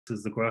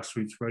is the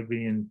grassroots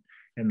rugby and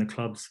the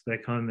clubs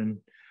back home, and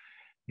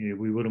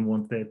we wouldn't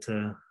want that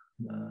to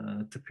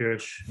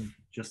perish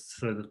just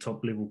so the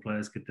top level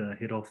players could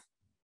head off.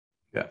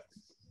 Yeah.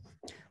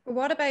 But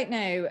what about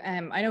now?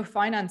 I know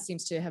finance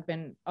seems to have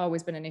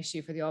always been an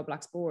issue for the All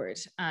Blacks board.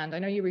 And I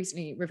know you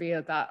recently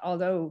revealed that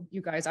although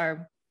you guys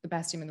are the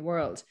best team in the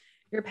world,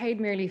 you're paid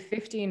merely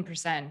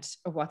 15%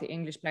 of what the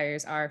English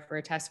players are for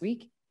a test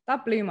week.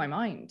 That blew my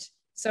mind.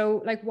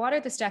 So what are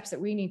the steps that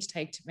we need to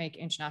take to make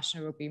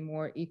international rugby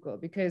more equal?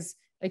 Because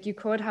you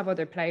could have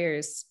other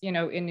players,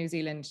 in New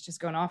Zealand just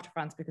going off to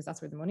France because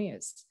that's where the money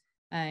is.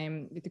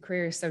 The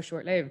career is so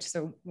short-lived.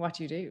 So what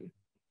do you do?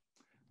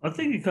 I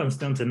think it comes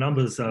down to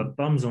numbers,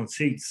 bums on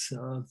seats.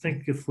 I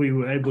think if we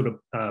were able to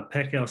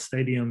pack our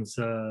stadiums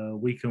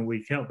week in,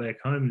 week out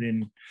back home,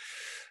 then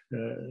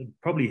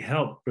probably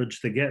help bridge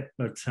the gap.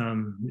 But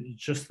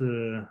just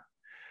the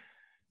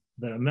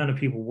amount of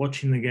people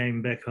watching the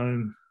game back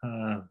home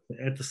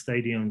at the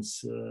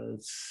stadiums,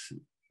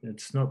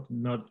 it's not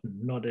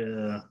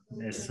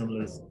as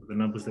similar as the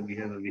numbers that we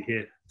have over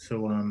here.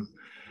 So I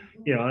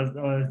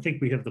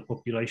think we have the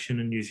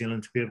population in New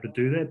Zealand to be able to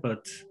do that.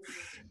 But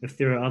if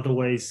there are other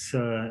ways,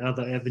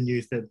 other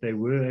avenues that they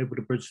were able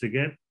to bridge the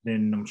gap,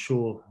 then I'm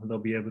sure they'll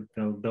be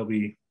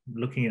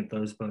looking at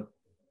those. But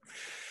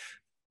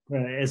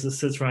as it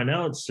sits right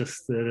now, it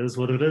is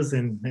what it is,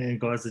 and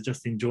guys are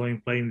just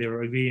enjoying playing their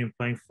rugby and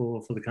playing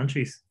for the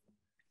countries.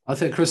 I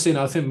think,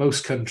 Christina,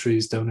 most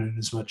countries don't earn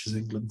as much as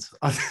England.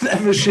 I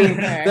think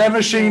their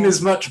machine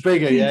is much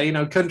bigger.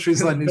 Yeah,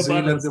 countries like New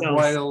Zealand and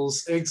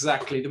Wales.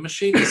 Exactly, the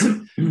machine is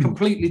a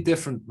completely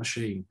different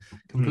machine,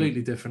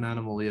 completely different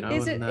animal.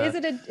 Is it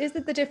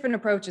the different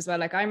approach as well?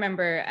 Like I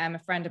remember, a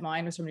friend of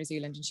mine was from New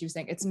Zealand, and she was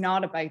saying it's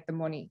not about the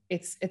money;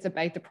 it's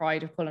about the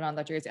pride of pulling on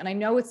that jersey. And I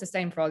know it's the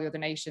same for all the other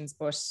nations,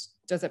 but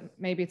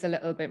maybe it's a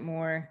little bit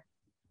more,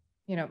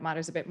 it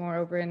matters a bit more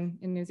over in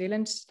New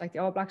Zealand. Like the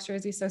All Blacks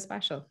jersey is so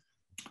special.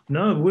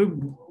 No,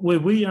 where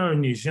we are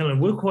in New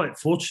Zealand, we're quite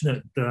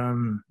fortunate.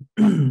 We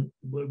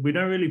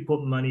don't really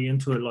put money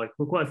into it.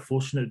 We're quite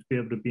fortunate to be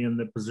able to be in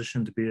the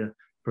position to be a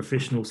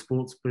professional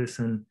sports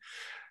person.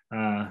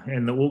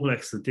 And the All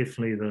Blacks are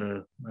definitely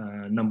the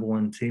number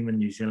one team in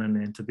New Zealand.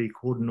 And to be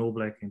called an All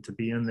Black and to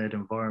be in that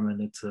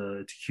environment, it's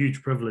a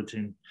huge privilege.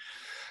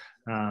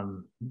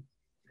 And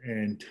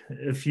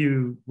if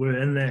you were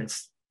in that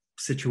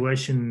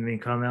situation and then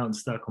come out and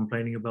start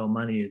complaining about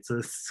money,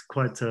 it's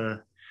quite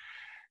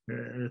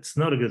it's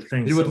not a good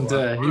thing. You wouldn't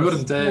dare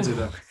do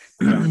that.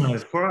 No,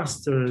 for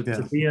us to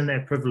be in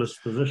that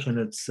privileged position,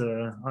 it's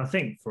I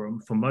think for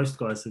most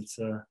guys, it's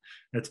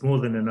more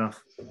than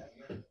enough.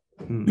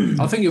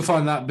 I think you'll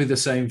find that be the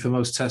same for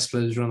most test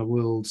players around the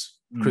world,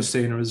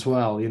 Christina, as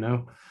well.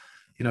 You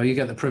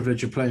get the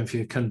privilege of playing for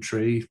your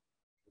country.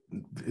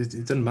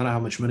 It doesn't matter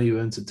how much money you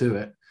earn to do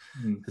it.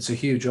 It's a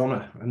huge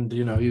honour, and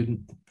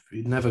you'd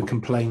never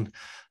complain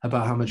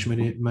about how much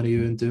money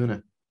you earn doing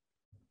it.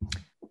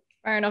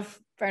 Fair enough.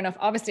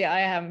 Obviously, I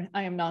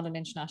am not an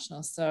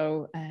international,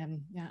 so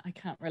I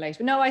can't relate.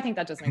 But no, I think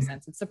that does make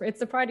sense. It's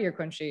the pride of your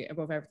country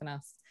above everything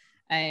else.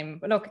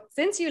 But look,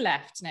 since you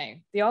left now,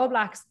 the All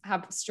Blacks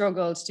have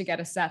struggled to get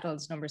a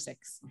settled number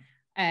 6.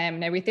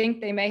 Now we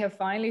think they may have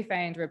finally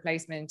found a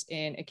replacement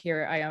in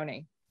Akira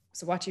Ione.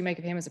 So what do you make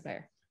of him as a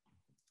player?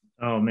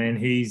 Oh man,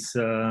 he's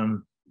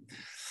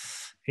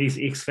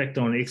X Factor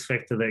on X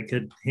Factor. That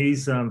kid.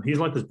 He's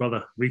like his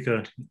brother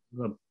Rico.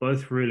 They're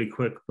both really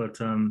quick,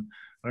 but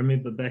I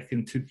remember back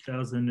in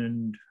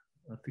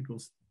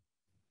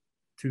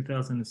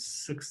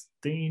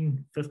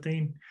 2016,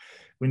 15,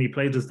 when he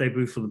played his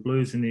debut for the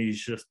Blues, and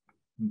he's just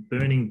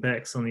burning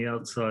backs on the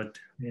outside,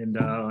 and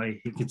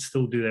he could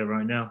still do that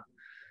right now.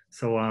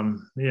 So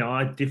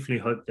I definitely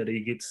hope that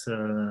he gets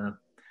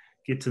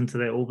into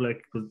that All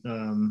Black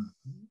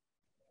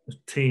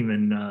team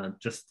and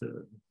just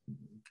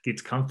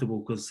gets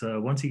comfortable, because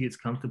once he gets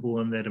comfortable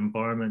in that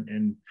environment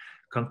and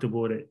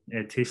comfortable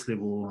at test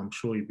level, I'm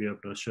sure he'll be able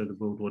to show the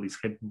world what he's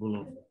capable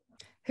of.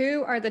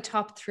 Who are the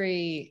top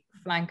 3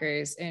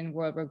 flankers in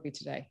World Rugby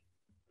today,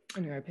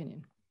 in your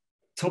opinion?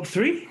 Top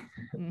 3?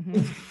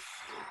 Mm-hmm.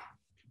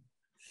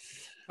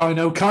 I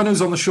know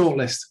Kaino's on the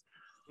shortlist.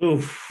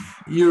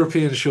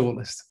 European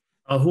shortlist.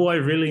 Who I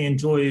really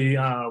enjoy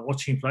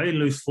watching play,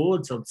 loose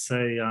forwards, I'd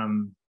say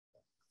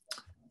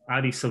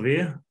Adi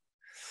Savea.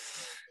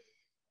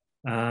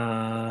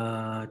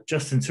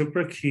 Justin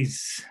Tuprick,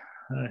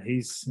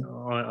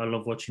 I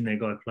love watching that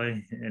guy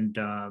play, and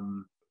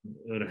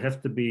it would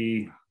have to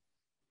be.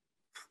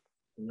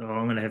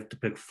 I'm going to have to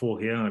pick 4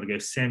 here. I'm going to go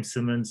Sam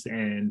Simmons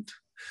and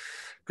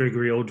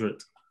Gregory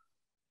Aldrit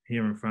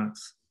here in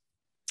France.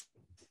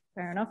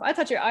 Fair enough. I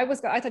thought you were going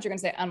to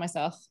say and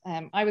myself.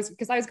 I was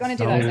going to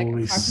do that. I was like, apart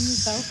from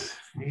yourself.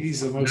 He's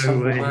the most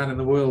humble man in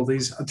the world. Do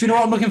you know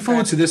what I'm looking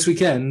forward to this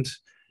weekend?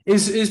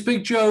 Is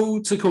Big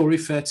Joe Takori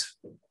fit?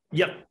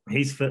 Yep,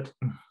 he's fit.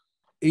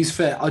 He's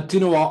fit. Do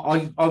you know what?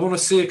 I want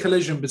to see a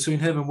collision between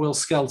him and Will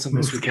Skelton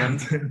this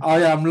weekend.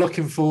 I am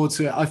looking forward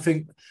to it. I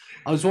think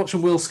I was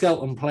watching Will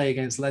Skelton play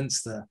against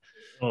Leinster,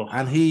 Oh,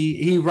 and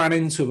he ran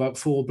into about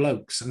 4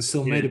 blokes and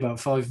still made about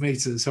 5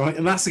 meters. Right,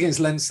 and that's against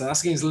Leinster.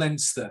 That's against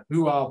Leinster,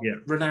 who are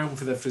renowned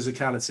for their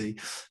physicality.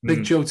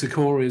 Big Joe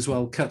Takori as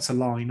well cuts a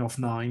line off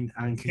 9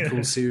 and can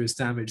cause serious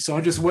damage. So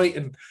I'm just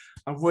waiting.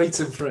 I'm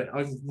waiting for it.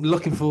 I'm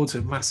looking forward to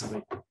it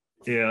massively.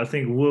 Yeah, I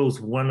think Will's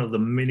one of the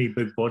many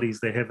big bodies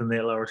they have in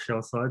their La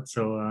Rochelle side.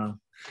 So,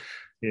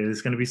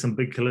 there's going to be some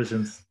big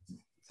collisions.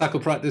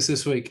 Tackle practice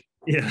this week.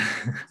 Yeah.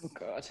 Oh,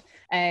 God.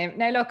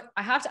 Now, look,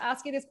 I have to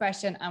ask you this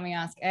question, and we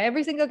ask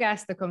every single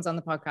guest that comes on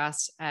the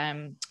podcast.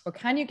 But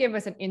can you give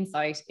us an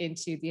insight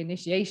into the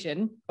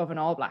initiation of an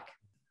All Black?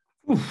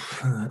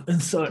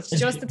 Insight. It's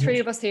just the 3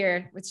 of us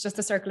here. It's just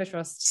a circle of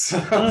trust.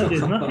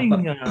 There's nothing.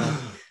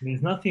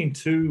 There's nothing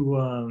too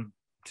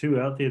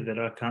out there that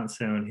I can't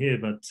say on here.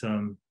 But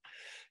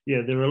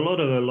there are a lot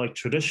of like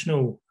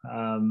traditional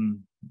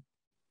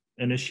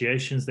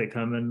initiations that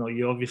come in. Like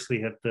you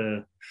obviously have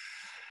to,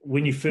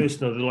 when you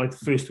first, like the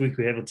first week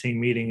we have a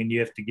team meeting and you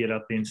have to get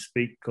up and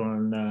speak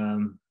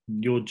on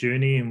your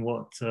journey and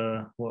what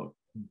you're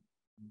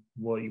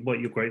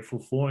grateful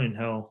for and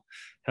how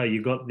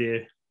you got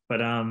there.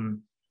 But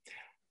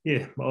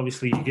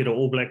obviously you get an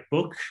All Black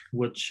book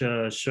which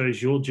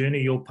shows your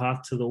journey, your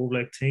path to the All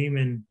Black team,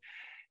 and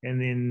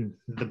then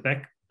the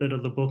back bit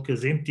of the book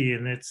is empty,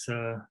 and that's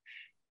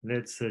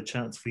a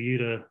chance for you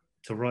to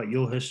write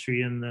your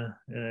history in the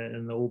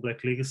All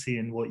Black legacy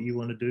and what you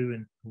want to do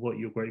and what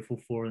you're grateful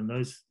for in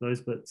those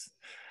bits.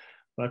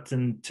 But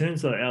in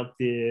terms of out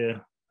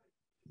there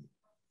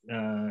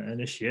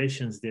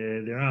initiations,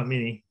 there aren't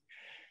many.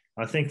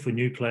 I think for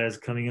new players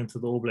coming into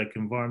the All Black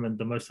environment,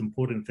 the most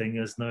important thing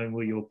is knowing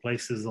where your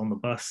place is on the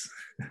bus.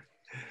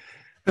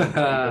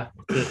 Up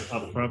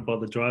front by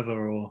the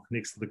driver or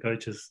next to the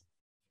coaches.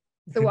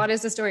 So what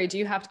is the story? Do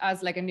you have to,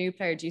 as like a new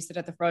player, do you sit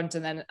at the front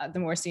and then the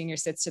more senior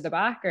sits to the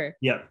back, or?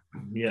 Yeah,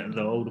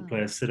 the older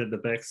players sit at the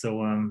back.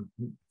 So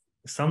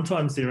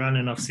sometimes there aren't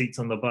enough seats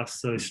on the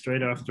bus. So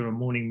straight after a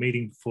morning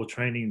meeting before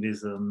training,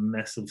 there's a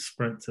massive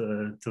sprint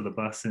to the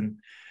bus. And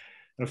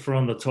if we're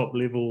on the top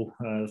level,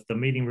 if the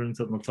meeting room's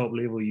on the top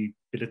level, you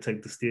better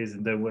take the stairs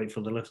and don't wait for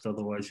the lift.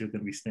 Otherwise, you're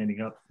going to be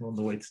standing up on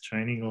the way to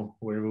training or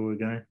wherever we're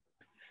going.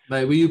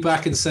 Mate, were you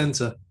back in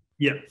centre?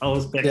 Yeah, I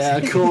was back. Yeah,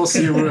 of course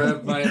you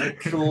were, mate. Of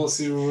course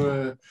you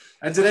were.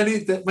 And did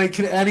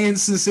any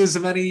instances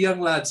of any young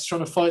lads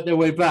trying to fight their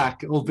way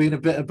back or being a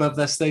bit above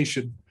their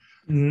station?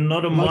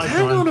 Not on my time.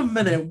 Hang on a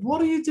minute.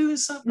 What are you doing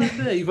sat back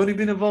there? You've only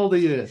been involved a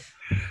year.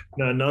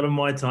 No, not on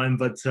my time.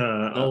 But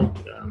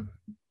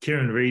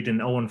Kieran Reid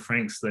and Owen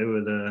Franks, they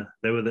were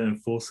the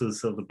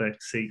enforcers of the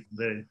back seat.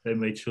 They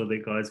made sure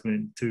their guys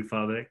went too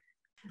far back.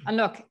 And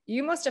look,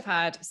 you must have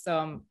had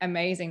some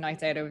amazing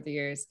nights out over the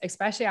years,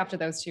 especially after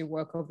those 2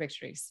 World Cup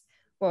victories.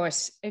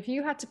 But if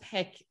you had to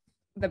pick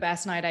the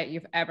best night out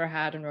you've ever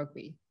had in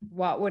rugby,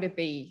 what would it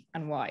be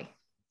and why?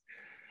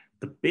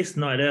 The best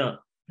night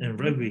out in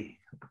rugby?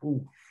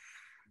 Ooh,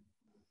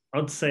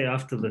 I'd say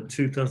after the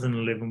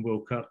 2011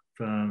 World Cup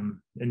in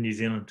New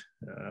Zealand.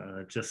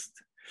 Just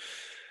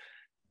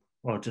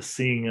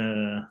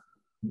seeing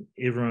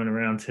everyone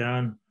around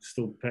town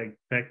still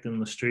packed in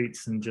the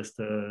streets, and just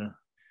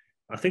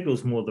I think it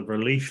was more the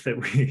relief that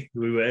we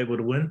were able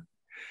to win,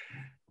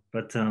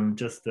 but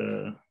just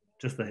the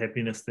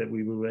happiness that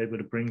we were able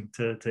to bring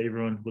to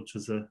everyone, which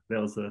was that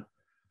was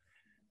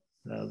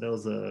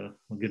a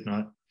good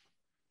night.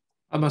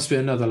 That must be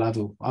another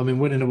level. I mean,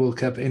 winning a World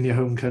Cup in your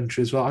home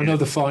country as well. I know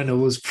the final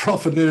was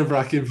proper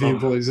nerve-wracking for you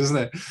boys, isn't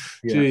it?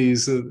 Yeah.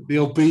 Jeez, the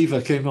old Beaver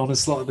came on and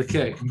slotted the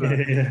kick. But,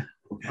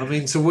 I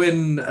mean, to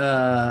win,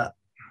 I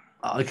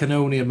can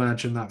only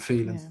imagine that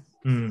feeling. Yeah.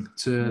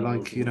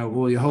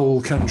 All your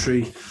whole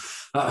country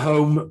at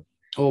home,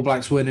 All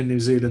Blacks win in New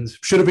Zealand.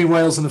 Should have been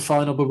Wales in the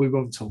final, but we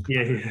won't talk.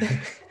 When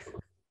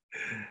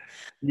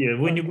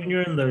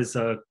you're in those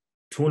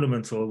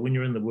tournaments or when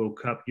you're in the World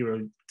Cup,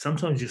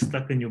 sometimes you're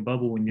stuck in your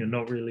bubble and you're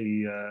not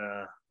really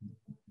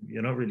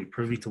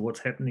privy to what's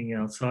happening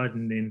outside.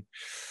 And then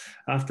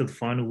after the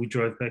final, we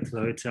drove back to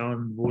the hotel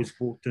and boys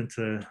walked down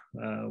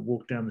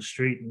the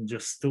street and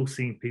just still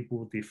seeing people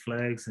with their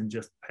flags and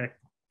just packed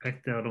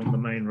out on the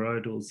main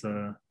road. It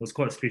was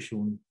quite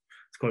special, and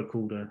it's quite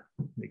cool to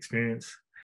experience.